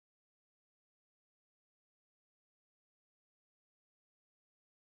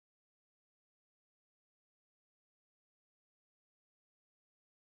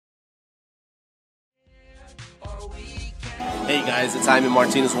Hey guys, it's Jaime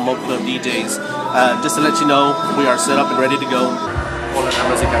Martinez from Mobile Club DJs. Just to let you know, we are set up and ready to go. Hola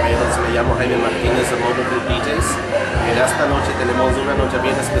damas y caballeros, me llamo Jaime Martinez de Mobile Club DJs. Y esta noche tenemos una noche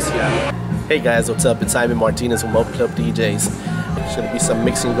bien especial. Hey guys, what's up? It's Jaime Martinez from Mobile Club DJs. There's going to be some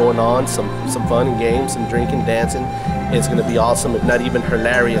mixing going on, some fun and games, some drinking, dancing. It's going to be awesome, if not even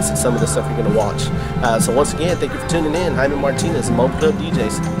hilarious, in some of the stuff you're going to watch. So once again, thank you for tuning in. Jaime Martinez, Mobile Club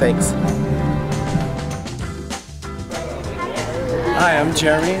DJs. Thanks. Hi, I'm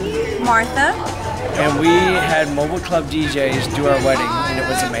Jeremy. Martha. And we had Mobile Club DJs do our wedding, and it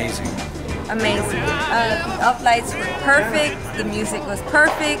was amazing. Amazing. The uplights were perfect, the music was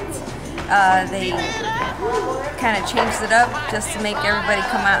perfect. They kind of changed it up just to make everybody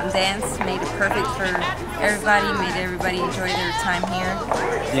come out and dance. Made it perfect for everybody, made everybody enjoy their time here.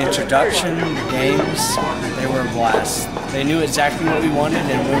 The introduction, the games, they were a blast. They knew exactly what we wanted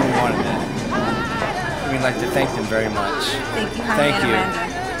and when we wanted it. We'd like to thank them very much. Thank you, Jaime and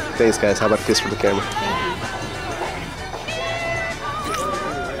Amanda. Thanks guys, how about a kiss for the camera?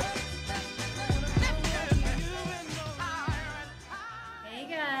 Hey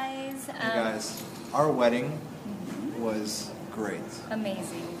guys. Hey guys, our wedding was great.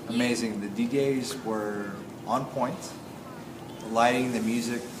 Amazing. Amazing. The DJs were on point. The lighting, the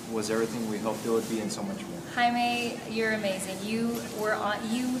music was everything we hoped it would be and so much more. Jaime, you're amazing. You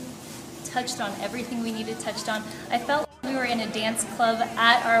touched on everything we needed touched on. I felt we were in a dance club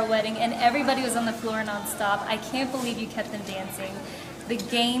at our wedding and everybody was on the floor non-stop. I can't believe you kept them dancing. The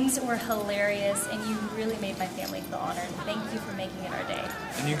games were hilarious and you really made my family feel honored. Thank you for making it our day.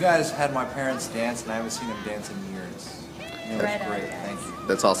 And you guys had my parents dance and I haven't seen them dance in years. It was Right great. on, guys. Thank you.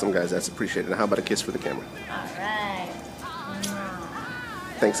 That's awesome guys, that's appreciated. Now how about a kiss for the camera? Alright.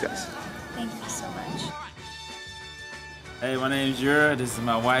 Thanks guys. Thank you so much. Hey, my name's Yura. This is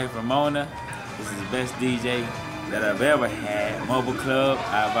my wife, Ramona. This is the best DJ that I've ever had. Mobile Club.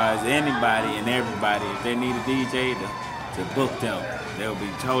 I advise anybody and everybody, if they need a DJ, to book them. They'll be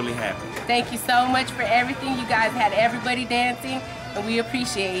totally happy. Thank you so much for everything. You guys had everybody dancing, and we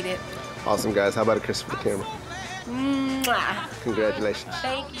appreciate it. Awesome guys, how about a kiss for the camera? Mwah. Congratulations.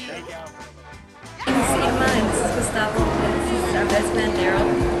 Thank you. This is Emma and this is Gustavo and this is our best man Daryl.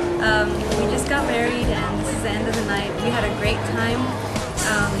 We just got married and this is the end of the night. We had a great time.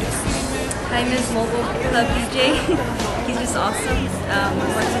 Jaime's Mobile Club DJ, he's just awesome.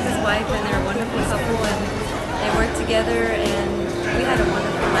 Works with his wife and they're a wonderful couple and they work together and we had a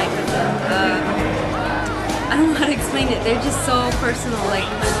wonderful night with them. I don't know how to explain it. They're just so personal. Like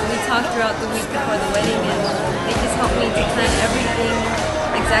we talked throughout the week before the wedding and they just helped me to plan everything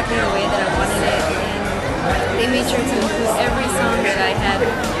exactly the way that I wanted it. And they made sure to include every song that I had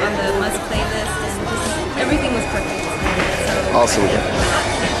on the must playlist and just everything was perfect. So, Awesome.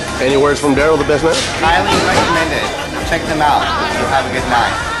 Any words from Daryl, the best man? Highly recommended. Check them out. You'll have a good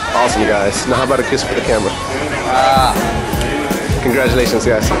night. Awesome guys. Now how about a kiss for the camera? Congratulations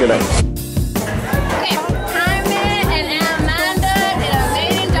guys. Good night.